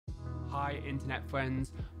Hi internet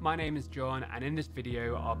friends, my name is John and in this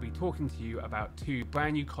video I'll be talking to you about two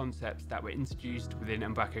brand new concepts that were introduced within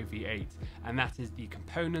Umbraco V8, and that is the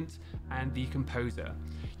component and the composer.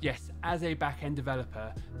 Yes, as a back-end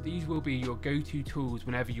developer, these will be your go-to tools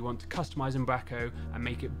whenever you want to customize Umbraco and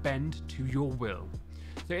make it bend to your will.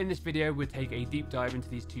 So in this video we'll take a deep dive into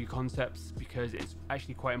these two concepts because it's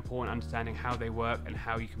actually quite important understanding how they work and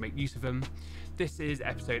how you can make use of them. This is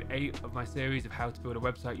episode 8 of my series of how to build a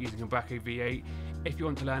website using Umbraco V8. If you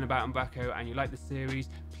want to learn about Umbraco and you like the series,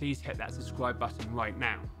 please hit that subscribe button right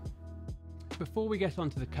now. Before we get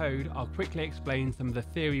onto the code, I'll quickly explain some of the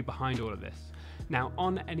theory behind all of this. Now,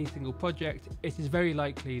 on any single project, it is very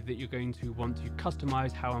likely that you're going to want to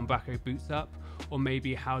customize how Umbraco boots up, or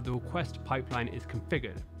maybe how the request pipeline is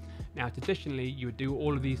configured. Now, traditionally, you would do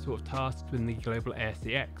all of these sort of tasks within the global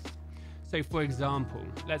ASCX. So for example,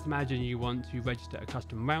 let's imagine you want to register a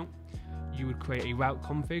custom route. You would create a route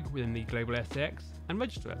config within the global ASCX and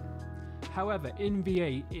register it. However, in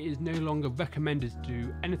V8, it is no longer recommended to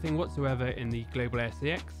do anything whatsoever in the global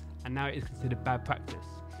ASCX, and now it is considered bad practice.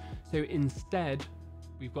 So instead,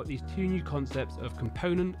 we've got these two new concepts of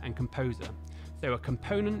component and composer. So a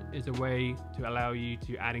component is a way to allow you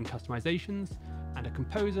to add in customizations, and a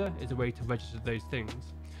composer is a way to register those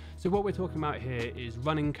things. So what we're talking about here is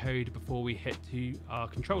running code before we hit to our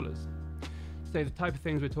controllers. So the type of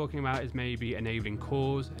things we're talking about is maybe enabling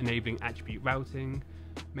cores, enabling attribute routing.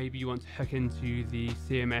 Maybe you want to hook into the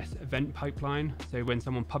CMS event pipeline. So when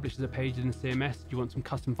someone publishes a page in the CMS, you want some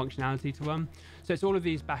custom functionality to run. So it's all of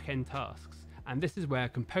these back-end tasks. And this is where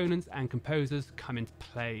components and composers come into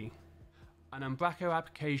play. An Umbraco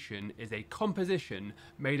application is a composition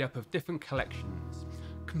made up of different collections.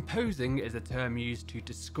 Composing is a term used to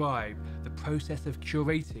describe the process of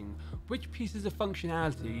curating which pieces of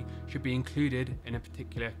functionality should be included in a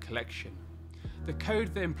particular collection. The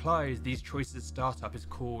code that implies these choices at startup is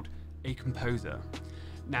called a composer.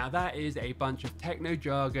 Now that is a bunch of techno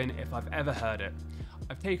jargon if I've ever heard it.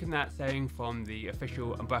 I've taken that saying from the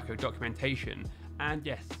official Umbraco documentation, and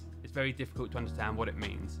yes, it's very difficult to understand what it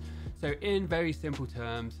means. So in very simple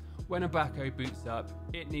terms, when Umbraco boots up,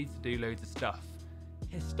 it needs to do loads of stuff.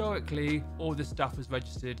 Historically, all this stuff was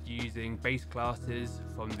registered using base classes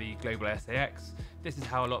from the global ASCX. This is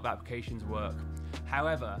how a lot of applications work.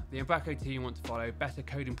 However, the Umbraco team want to follow better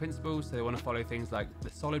coding principles, so they want to follow things like the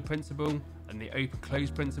solid principle and the open-close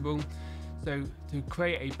principle. So to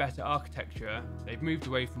create a better architecture, they've moved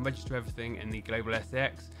away from register everything in the global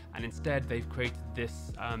ASCX, and instead they've created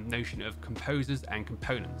this notion of composers and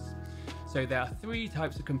components. So there are three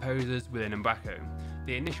types of composers within Umbraco.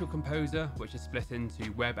 The initial composer, which is split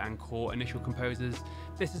into web and core initial composers.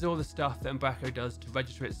 This is all the stuff that Umbraco does to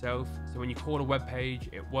register itself. So when you call a web page,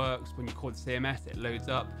 it works. When you call the CMS, it loads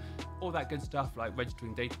up. All that good stuff like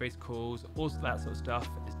registering database calls, all that sort of stuff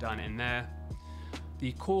is done in there.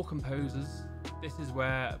 The core composers, this is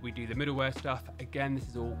where we do the middleware stuff. Again, this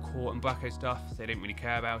is all core Umbraco stuff, so they don't really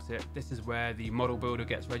care about it. This is where the model builder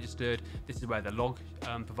gets registered. This is where the log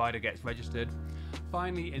provider gets registered.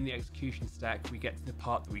 Finally, in the execution stack, we get to the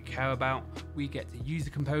part that we care about. We get to user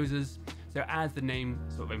composers. So as the name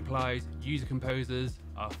sort of implies, user composers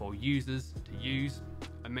are for users to use.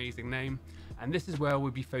 Amazing name. And this is where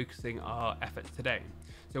we'll be focusing our efforts today.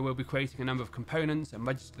 So we'll be creating a number of components and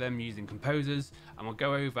register them using composers, and we'll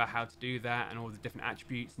go over how to do that and all the different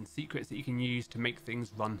attributes and secrets that you can use to make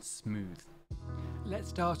things run smooth. Let's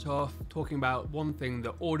start off talking about one thing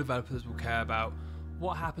that all developers will care about.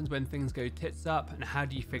 What happens when things go tits up, and how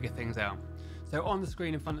do you figure things out? So on the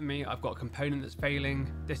screen in front of me, I've got a component that's failing.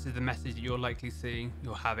 This is the message that you'll likely see.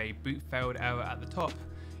 You'll have a boot failed error at the top.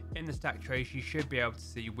 In the stack trace, you should be able to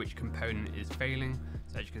see which component is failing.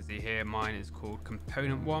 So as you can see here, mine is called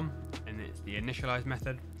component 1, and it's the initialize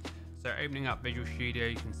method. So opening up Visual Studio,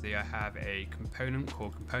 you can see I have a component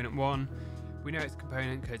called component 1. We know it's a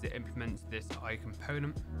component because it implements this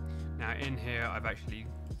iComponent. Now in here, I've actually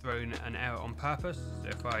thrown an error on purpose. So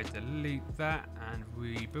if I delete that and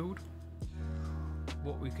rebuild,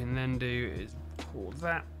 what we can then do is call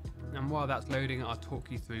that. And while that's loading, I'll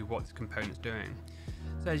talk you through what this component's doing.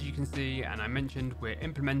 So as you can see, and I mentioned, we're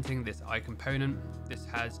implementing this iComponent. This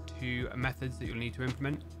has two methods that you'll need to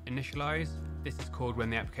implement. Initialize, this is called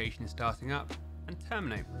when the application is starting up, and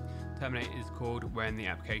terminate. Terminate is called when the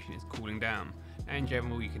application is cooling down. And in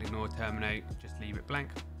general, you can ignore terminate, just leave it blank.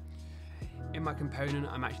 In my component,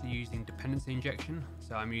 I'm actually using dependency injection.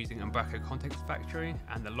 So I'm using Umbraco Context Factory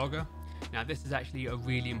and the logger. Now this is actually a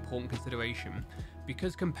really important consideration.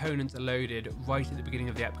 Because components are loaded right at the beginning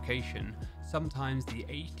of the application, sometimes the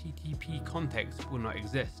HTTP context will not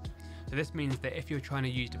exist. So this means that if you're trying to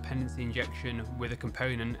use dependency injection with a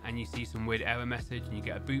component and you see some weird error message and you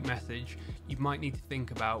get a boot message, you might need to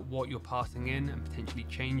think about what you're passing in and potentially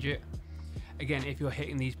change it. Again, if you're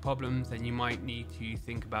hitting these problems, then you might need to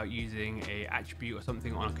think about using an attribute or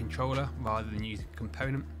something on a controller rather than using a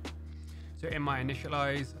component. So in my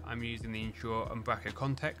initialize, I'm using the ensure Umbraco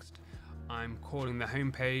context. I'm calling the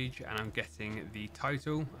home page and I'm getting the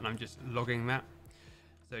title and I'm just logging that.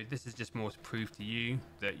 So this is just more to prove to you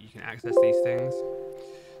that you can access these things.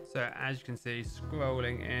 So as you can see,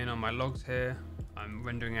 scrolling in on my logs here, I'm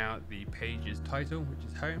rendering out the page's title, which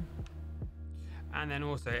is home. And then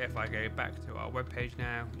also if I go back to our web page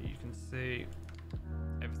now, you can see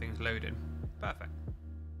everything's loaded. Perfect.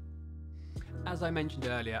 As I mentioned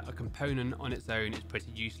earlier, a component on its own is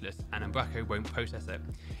pretty useless and Umbraco won't process it.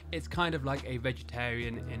 It's kind of like a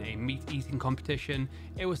vegetarian in a meat eating competition.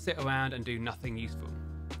 It will sit around and do nothing useful.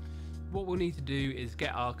 What we'll need to do is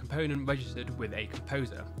get our component registered with a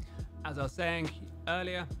composer. As I was saying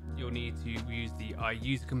earlier, you'll need to use the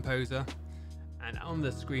iUser composer. And on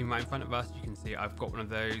the screen right in front of us, you can see I've got one of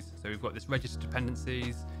those. So we've got this register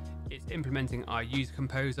dependencies. It's implementing iUser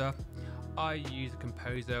composer. iUser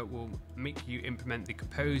composer will make you implement the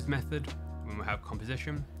compose method when we have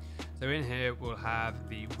composition. So in here, we'll have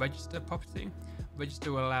the register property.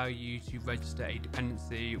 Register will allow you to register a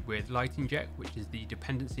dependency with LightInject, which is the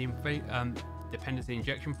dependency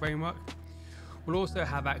injection framework. We'll also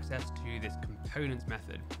have access to this components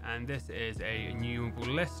method, and this is a enumerable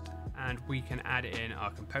list, and we can add in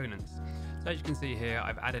our components. So as you can see here,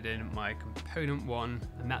 I've added in my component 1,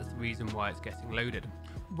 and that's the reason why it's getting loaded.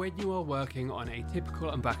 When you are working on a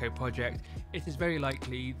typical Umbraco project, it is very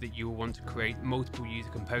likely that you will want to create multiple user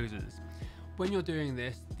composers. When you're doing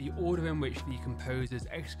this, the order in which the composers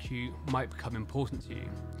execute might become important to you.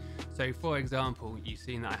 So for example, you've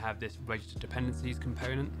seen that I have this register dependencies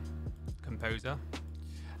composer,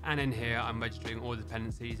 and in here I'm registering all the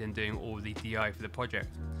dependencies and doing all the DI for the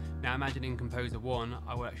project. Now imagine in composer 1,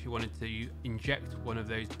 I would actually wanted to inject one of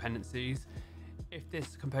those dependencies. If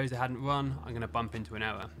this composer hadn't run, I'm going to bump into an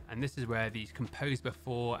error, and this is where these compose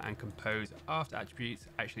before and compose after attributes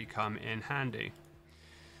actually come in handy.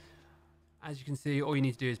 As you can see, all you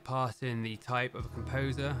need to do is pass in the type of a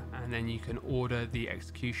composer and then you can order the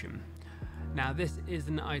execution. Now this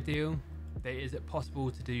isn't ideal. There is it possible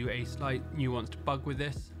to do a slight nuanced bug with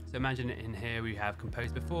this. So imagine in here we have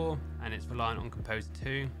compose before and it's reliant on composer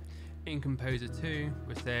 2. In composer 2,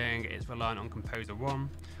 we're saying it's reliant on composer 1.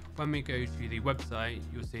 When we go to the website,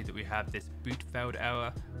 you'll see that we have this boot failed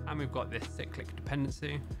error and we've got this cyclic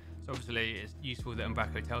dependency. So obviously it's useful that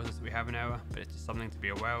Umbraco tells us that we have an error, but it's just something to be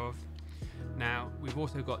aware of. Now, we've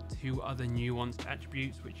also got two other nuanced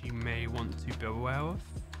attributes which you may want to be aware of.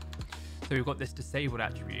 So we've got this disabled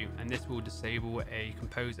attribute, and this will disable a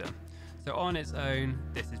composer. So on its own,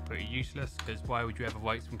 this is pretty useless because why would you ever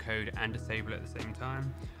write some code and disable it at the same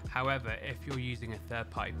time? However, if you're using a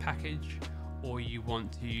third-party package or you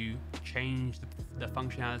want to change the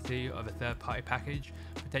functionality of a third-party package,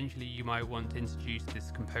 potentially you might want to introduce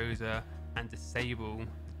this composer and disable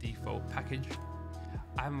the default package.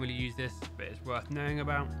 I haven't really used this, but it's worth knowing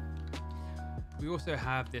about. We also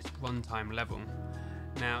have this runtime level.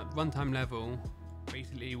 Now, runtime level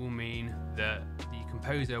basically will mean that the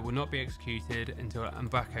composer will not be executed until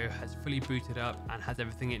Umbraco has fully booted up and has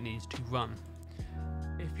everything it needs to run.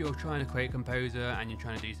 If you're trying to create a composer and you're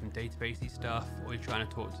trying to do some databasey stuff, or you're trying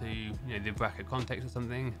to talk to the Umbraco context or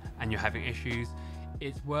something, and you're having issues,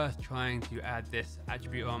 it's worth trying to add this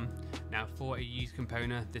attribute on. Now for a use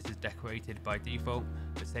component, this is decorated by default,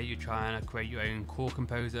 but say you're trying to create your own core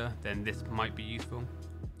composer, then this might be useful.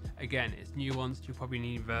 Again, it's nuanced, you'll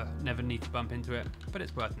probably never need to bump into it, but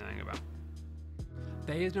it's worth knowing about.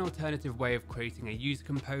 There is an alternative way of creating a user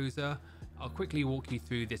composer. I'll quickly walk you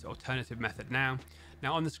through this alternative method now.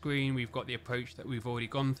 Now on the screen, we've got the approach that we've already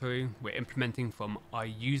gone through. We're implementing from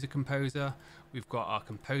iUser composer. We've got our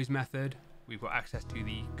compose method. We've got access to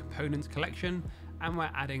the components collection, and we're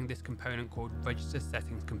adding this component called register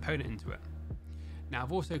settings component into it. Now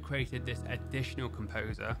I've also created this additional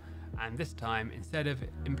composer, and this time instead of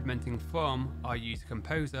implementing from iUser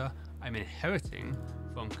composer, I'm inheriting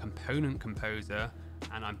from component composer,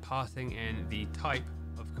 and I'm passing in the type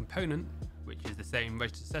of component, which is the same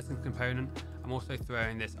register settings component. I'm also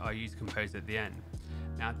throwing this iUser composer at the end.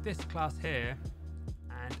 Now this class here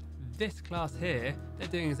and this class here, they're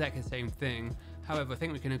doing exactly the same thing. However, I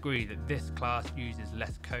think we can agree that this class uses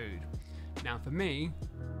less code. Now for me,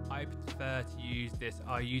 I prefer to use this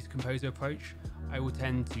iUser composer approach. I will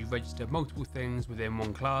tend to register multiple things within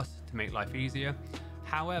one class to make life easier.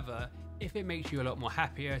 However, if it makes you a lot more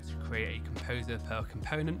happier to create a composer per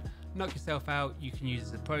component, Knock yourself out, you can use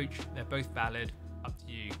this approach. They're both valid, up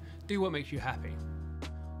to you. Do what makes you happy.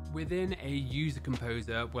 Within a user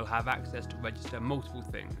composer, we'll have access to register multiple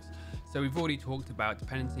things. So we've already talked about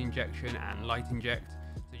dependency injection and light inject.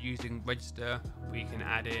 So using register, we can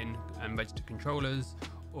add in and register controllers,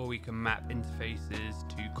 or we can map interfaces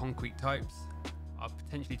to concrete types. I'll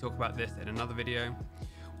potentially talk about this in another video.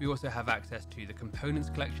 We also have access to the components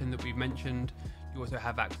collection that we've mentioned. You also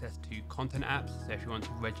have access to content apps, so if you want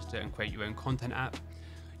to register and create your own content app.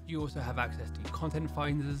 You also have access to content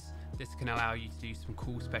finders. This can allow you to do some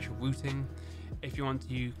cool special routing. If you want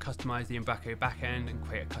to customize the Umbraco backend and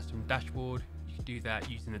create a custom dashboard, you can do that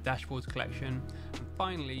using the dashboards collection. And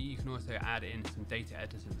finally, you can also add in some data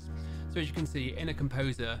editors. So as you can see, in a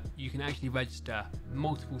composer, you can actually register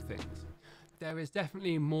multiple things. There is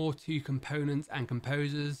definitely more to components and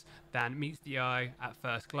composers than meets the eye at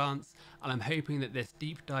first glance, and I'm hoping that this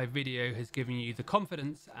deep dive video has given you the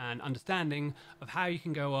confidence and understanding of how you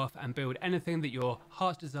can go off and build anything that your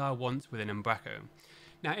heart's desire wants within Umbraco.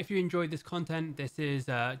 Now, if you enjoyed this content, this is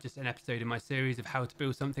just an episode in my series of how to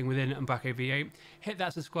build something within Umbraco V8. Hit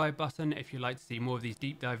that subscribe button if you'd like to see more of these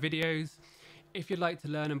deep dive videos. If you'd like to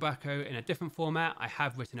learn Umbraco in a different format, I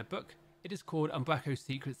have written a book. It is called Umbraco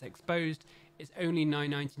Secrets Exposed. It's only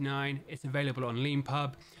 $9.99. It's available on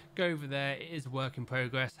LeanPub. Go over there. It is a work in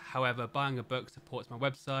progress. However, buying a book supports my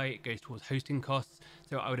website. It goes towards hosting costs.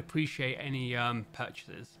 So I would appreciate any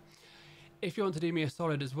purchases. If you want to do me a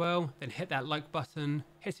solid as well, then hit that like button.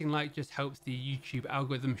 Hitting like just helps the YouTube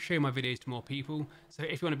algorithm show my videos to more people. So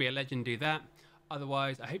if you want to be a legend, do that.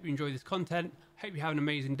 Otherwise, I hope you enjoy this content. Hope you have an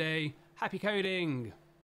amazing day. Happy coding!